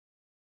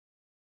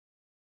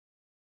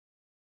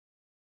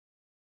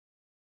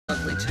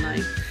ugly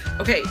tonight.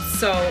 Okay,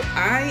 so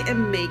I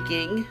am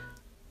making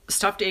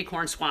stuffed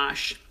acorn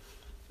squash.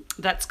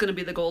 That's gonna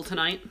be the goal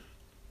tonight.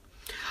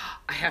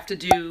 I have to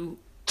do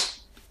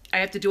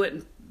it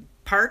in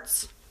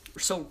parts.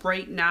 So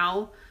right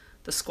now,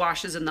 the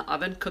squash is in the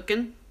oven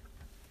cooking.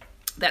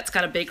 That's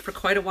got to bake for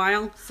quite a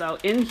while. So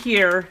in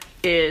here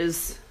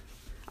is,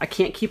 I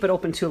can't keep it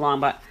open too long,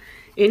 but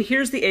in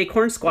here's the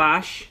acorn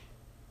squash.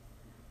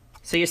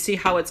 So you see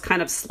how it's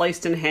kind of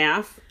sliced in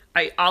half.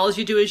 All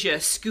you do is you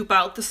scoop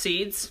out the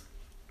seeds.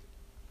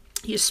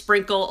 You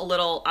sprinkle a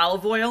little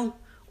olive oil,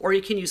 or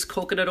you can use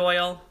coconut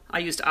oil. I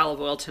used olive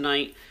oil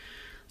tonight.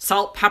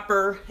 Salt,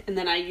 pepper, and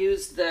then I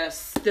used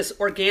this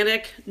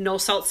organic no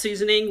salt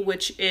seasoning,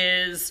 which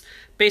is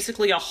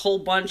basically a whole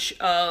bunch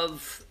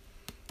of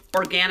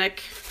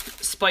organic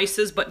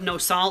spices but no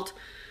salt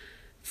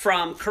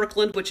from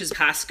Kirkland, which is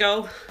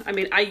Costco. I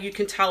mean, you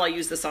can tell I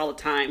use this all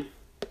the time.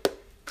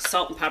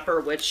 Salt and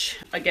pepper, which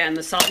again,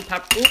 the salt and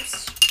pepper,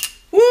 oops,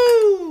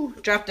 woo,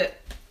 dropped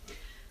it.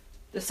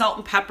 The salt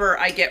and pepper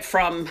I get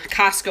from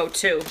Costco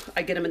too.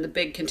 I get them in the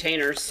big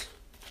containers.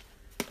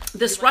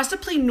 This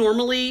recipe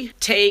normally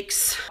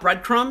takes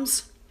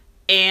breadcrumbs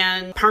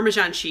and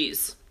Parmesan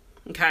cheese,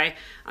 okay?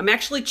 I'm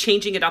actually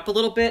changing it up a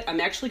little bit. I'm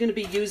actually gonna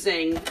be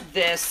using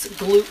this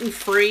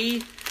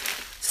gluten-free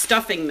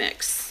stuffing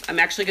mix. I'm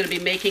actually gonna be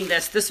making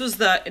this. This was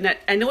and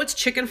I know it's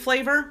chicken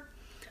flavor,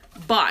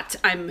 but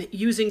I'm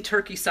using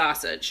turkey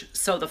sausage.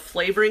 So the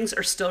flavorings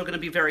are still gonna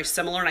be very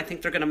similar, and I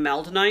think they're gonna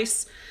meld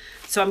nice.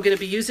 So I'm gonna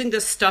be using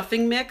this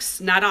stuffing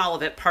mix, not all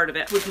of it, part of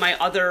it, with my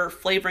other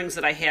flavorings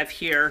that I have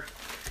here.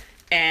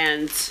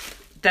 And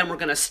then we're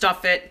gonna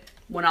stuff it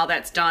when all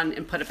that's done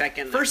and put it back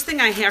in there. First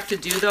thing I have to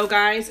do though,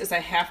 guys, is I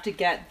have to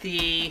get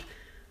the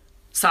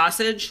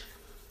sausage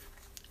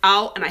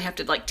out, and I have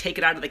to like take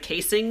it out of the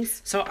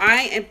casings. So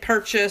I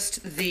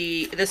purchased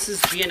this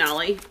is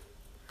Gianelli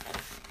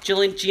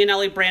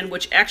brand,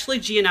 which actually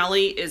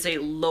Gianelli is a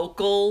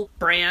local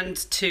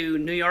brand to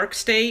New York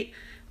State,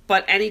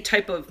 but any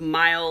type of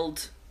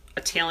mild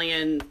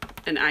Italian,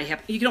 and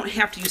you don't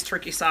have to use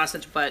turkey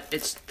sausage, but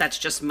that's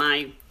just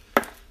my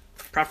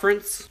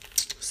preference.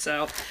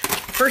 So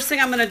first thing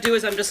I'm gonna do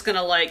is I'm just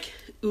gonna like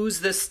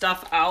ooze this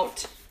stuff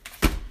out.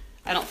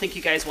 I don't think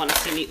you guys want to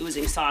see me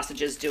oozing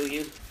sausages, do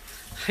you?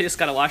 I just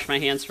gotta wash my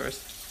hands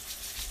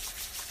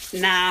first.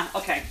 Nah,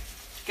 okay,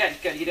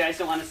 good. You guys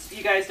don't want to see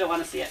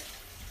it.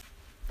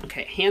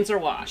 Okay, hands are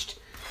washed,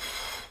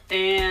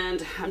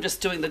 and I'm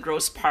just doing the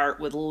gross part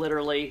with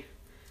literally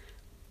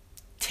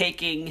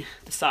taking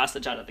the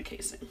sausage out of the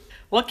casing.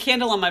 What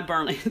candle am I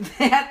burning?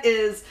 That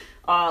is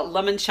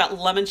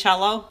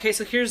limoncello. Okay,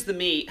 so here's the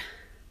meat.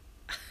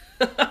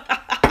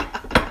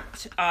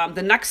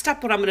 The next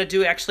step, what I'm gonna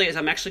do actually is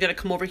I'm actually gonna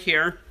come over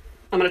here.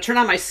 I'm gonna turn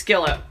on my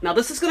skillet. Now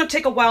this is gonna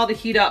take a while to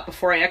heat up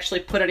before I actually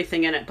put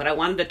anything in it, but I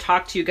wanted to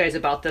talk to you guys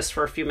about this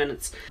for a few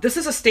minutes. This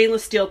is a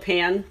stainless steel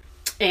pan,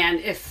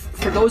 and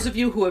for those of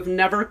you who have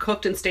never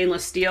cooked in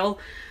stainless steel,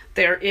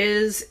 there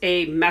is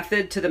a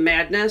method to the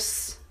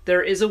madness.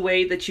 There is a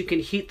way that you can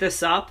heat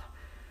this up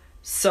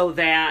so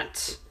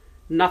that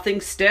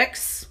nothing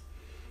sticks.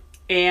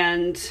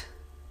 And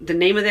the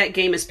name of that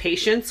game is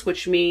patience,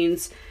 which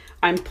means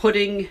I'm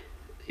putting,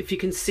 if you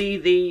can see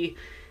the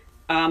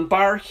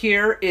bar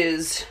here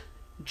is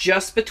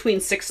just between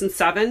 6 and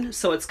 7.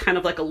 So it's kind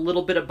of like a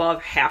little bit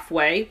above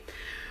halfway.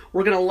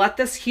 We're gonna let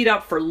this heat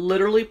up for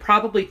literally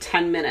probably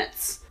 10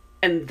 minutes.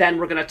 And then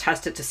we're gonna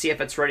test it to see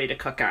if it's ready to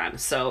cook on.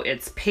 So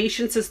it's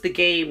patience is the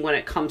game when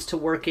it comes to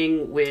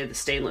working with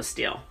stainless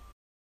steel.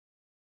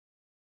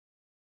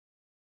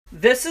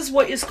 This is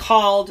what is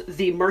called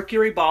the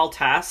mercury ball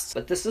test,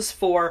 but this is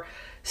for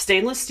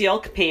stainless steel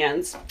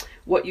pans.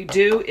 What you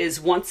do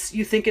is once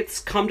you think it's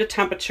come to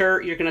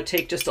temperature, you're gonna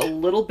take just a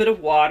little bit of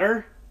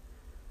water,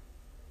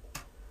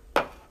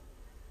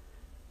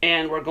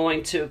 and we're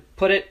going to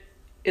put it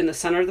in the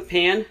center of the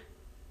pan.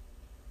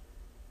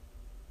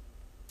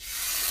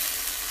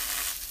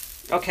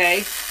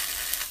 Okay,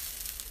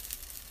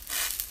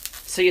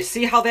 so you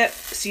see how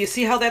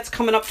that's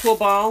coming up to a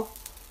ball?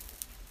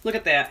 Look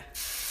at that.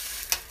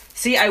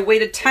 See, I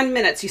waited 10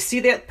 minutes. You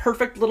see that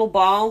perfect little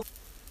ball?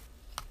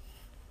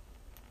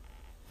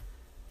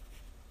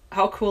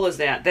 How cool is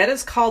that? That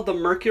is called the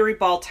mercury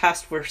ball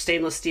test for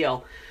stainless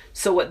steel.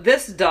 So what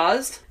this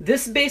does,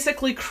 this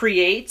basically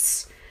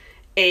creates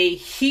a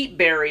heat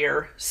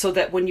barrier so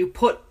that when you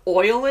put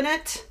oil in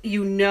it,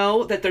 you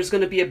know that there's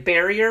going to be a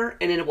barrier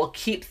and it will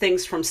keep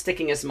things from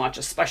sticking as much,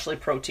 especially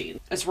protein.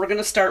 As we're going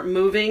to start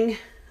moving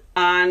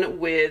on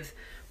with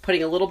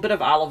putting a little bit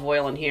of olive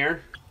oil in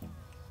here.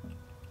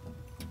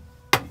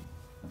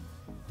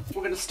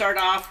 We're going to start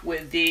off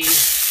with the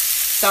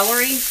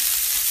celery.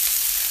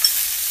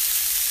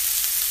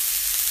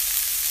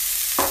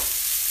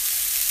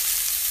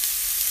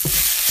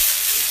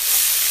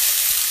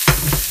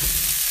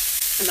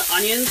 And the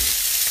onions.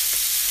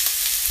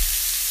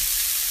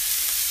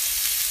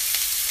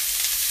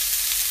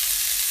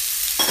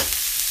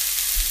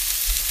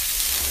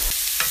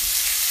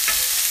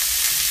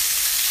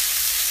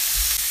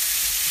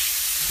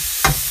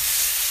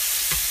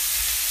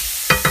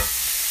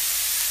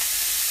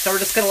 So we're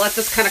just going to let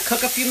this kind of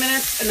cook a few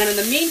minutes. And then in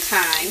the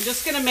meantime, I'm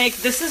just going to make,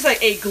 this is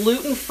a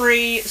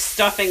gluten-free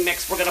stuffing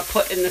mix we're going to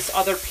put in this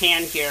other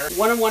pan here.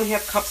 1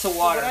 1/2 cups of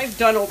water. So what I've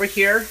done over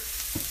here,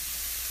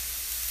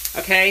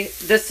 okay,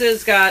 this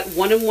has got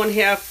 1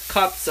 1/2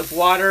 cups of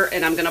water,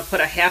 and I'm going to put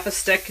a 1/2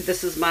 stick.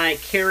 This is my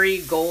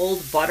Kerry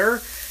Gold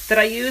butter that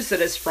I use that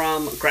is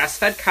from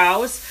grass-fed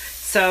cows.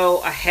 So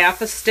a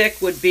 1/2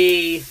 stick would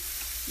be,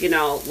 you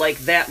know, like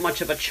that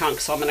much of a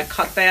chunk. So I'm going to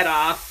cut that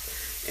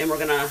off, and we're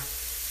going to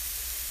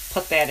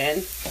put that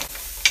in.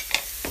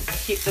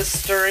 Keep this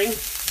stirring.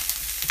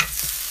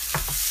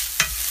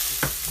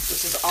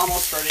 This is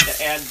almost ready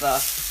to add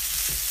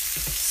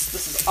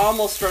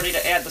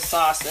the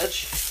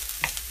sausage.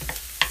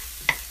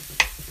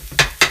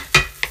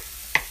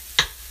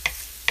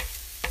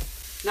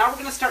 Now we're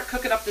going to start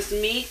cooking up this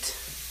meat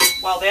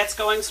while that's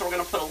going. So we're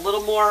going to put a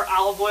little more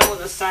olive oil in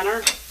the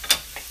center.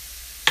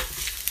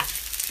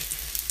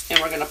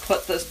 And we're going to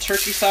put this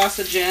turkey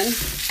sausage in.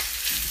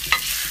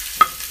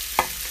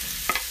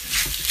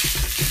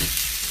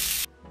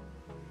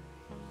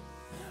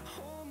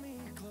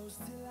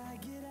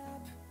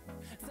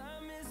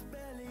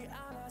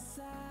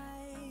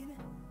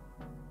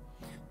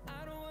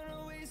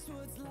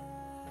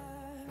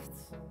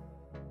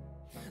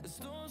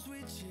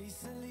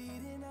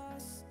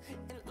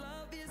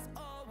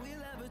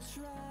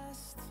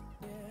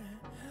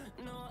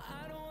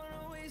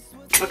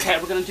 Okay,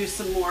 we're going to do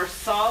some more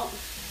salt.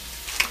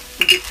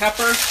 We'll do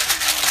pepper.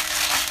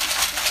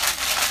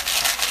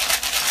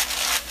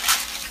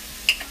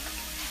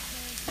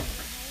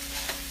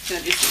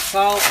 Going to do some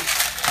salt.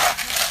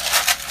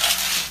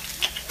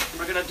 And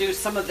we're going to do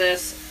some of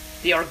this,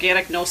 the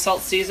organic no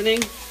salt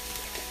seasoning.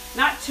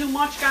 Not too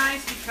much,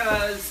 guys,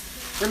 because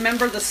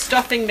remember the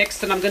stuffing mix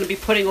that I'm going to be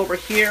putting over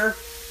here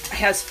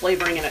has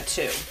flavoring in it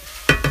too.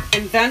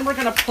 And then we're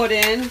going to put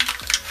in,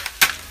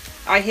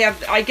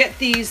 I get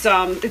these,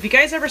 have you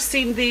guys ever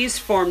seen these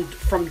from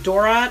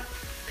Dorot?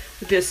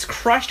 This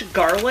crushed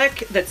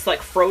garlic that's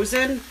like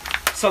frozen.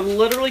 So I'm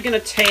literally going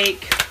to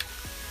take,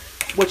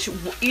 which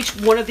each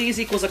one of these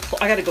equals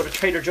I got to go to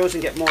Trader Joe's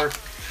and get more.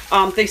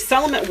 They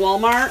sell them at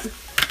Walmart.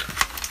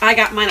 I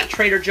got mine at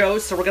Trader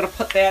Joe's, so we're going to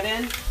put that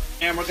in.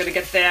 And we're going to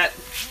get that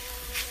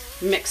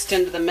mixed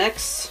into the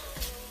mix.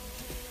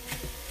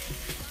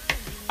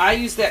 I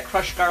use that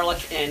crushed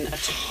garlic in a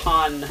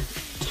ton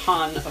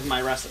of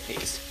my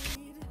recipes.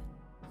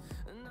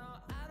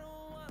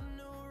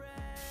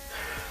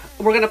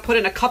 We're going to put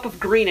in a cup of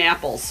green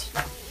apples.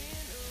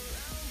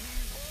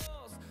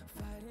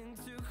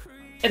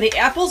 And the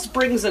apples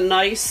brings a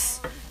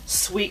nice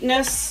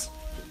sweetness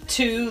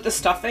to the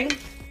stuffing.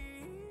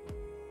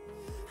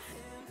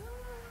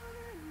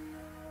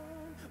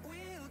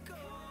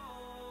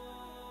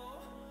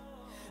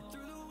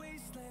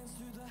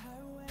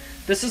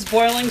 This is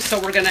boiling, so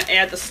we're going to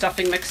add the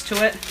stuffing mix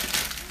to it.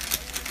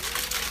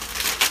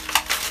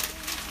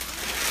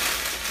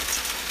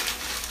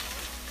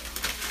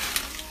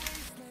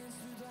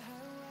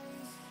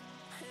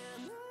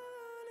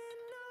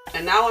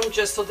 And now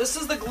so this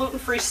is the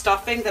gluten-free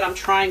stuffing that I'm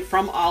trying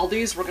from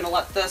Aldi's. We're going to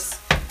let this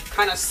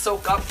kind of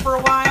soak up for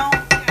a while.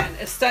 And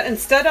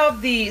instead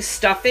of the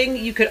stuffing,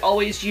 you could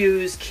always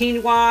use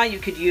quinoa, you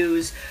could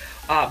use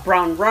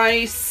brown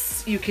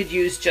rice, you could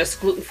use just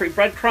gluten-free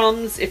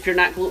breadcrumbs. If you're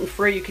not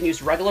gluten-free, you can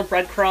use regular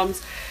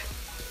breadcrumbs.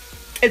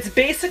 It's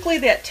basically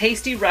that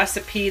tasty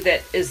recipe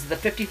that is the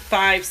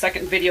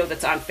 55-second video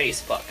that's on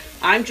Facebook.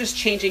 I'm just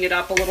changing it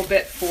up a little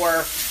bit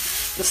for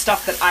the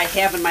stuff that I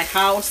have in my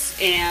house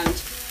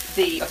and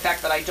the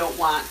fact that I don't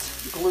want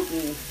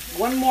gluten.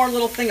 One more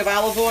little thing of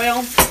olive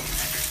oil.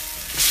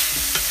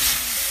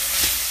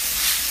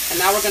 And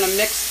now we're going to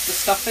mix the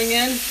stuffing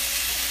in.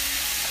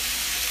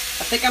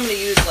 I think I'm going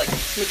to use I'm going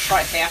to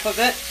try half of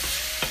it.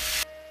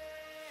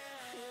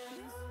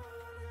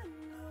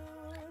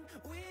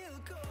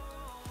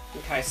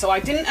 Okay, so I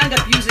didn't end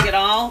up using it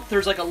all.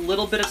 There's like a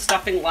little bit of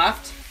stuffing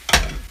left.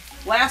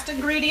 Last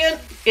ingredient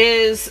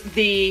is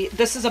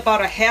this is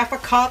about a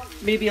 1/2 cup,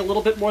 maybe a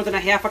little bit more than a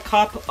 1/2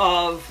 cup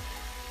of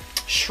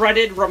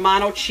shredded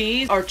Romano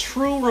cheese. Our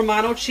true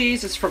Romano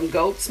cheese is from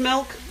goat's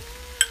milk.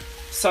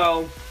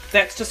 So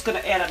that's just going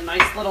to add a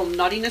nice little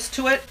nuttiness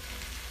to it,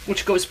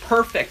 which goes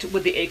perfect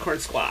with the acorn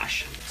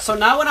squash. So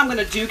now what I'm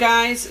going to do,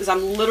 guys, is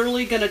I'm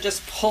literally going to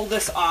just pull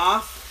this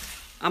off.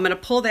 I'm going to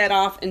pull that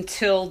off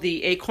until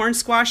the acorn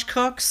squash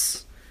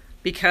cooks,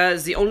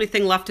 because the only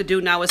thing left to do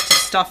now is to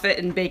stuff it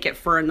and bake it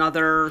for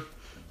another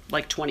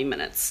like 20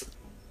 minutes.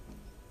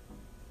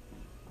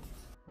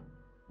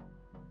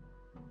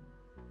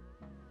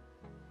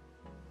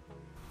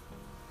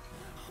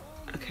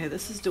 Okay,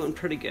 this is doing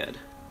pretty good.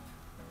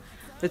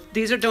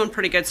 These are doing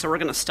pretty good, so we're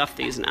going to stuff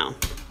these now.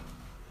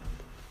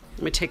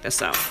 Let me take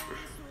this out.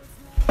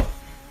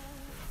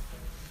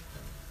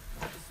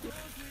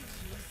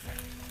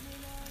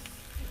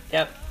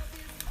 Yep.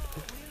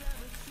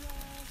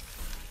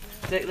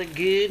 Does that look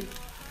good?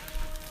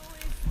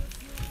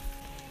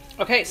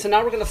 Okay, so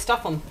now we're going to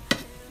stuff them.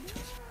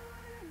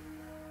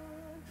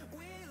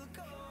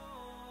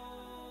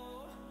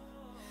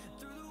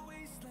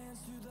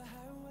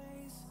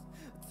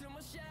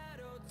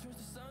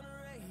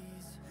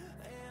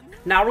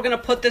 Now we're gonna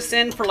put this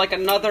in for like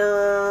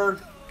another,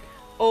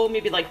 oh,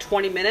 maybe like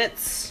 20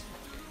 minutes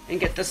and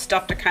get this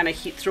stuff to kind of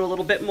heat through a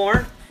little bit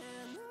more.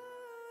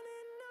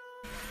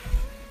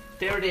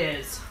 There it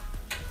is.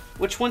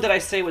 Which one did I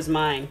say was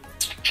mine?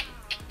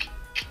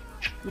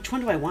 Which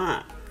one do I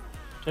want?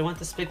 Do I want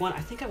this big one?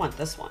 I think I want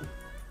this one.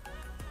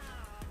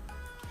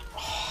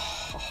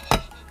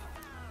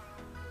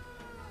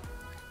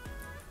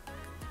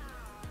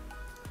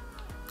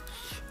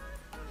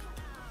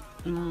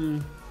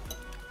 Mmm.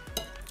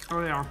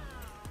 Oh yeah.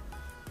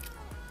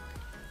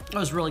 That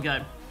was really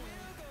good.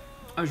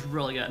 That was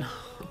really good.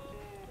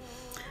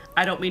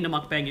 I don't mean to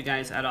mukbang you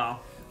guys at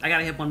all. I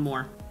gotta have one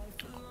more.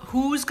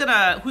 Who's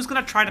gonna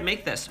try to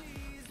make this?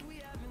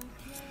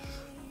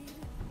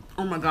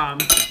 Oh my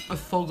god,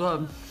 it's so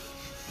good.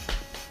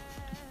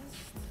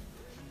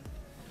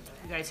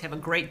 You guys have a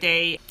great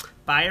day.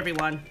 Bye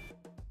everyone.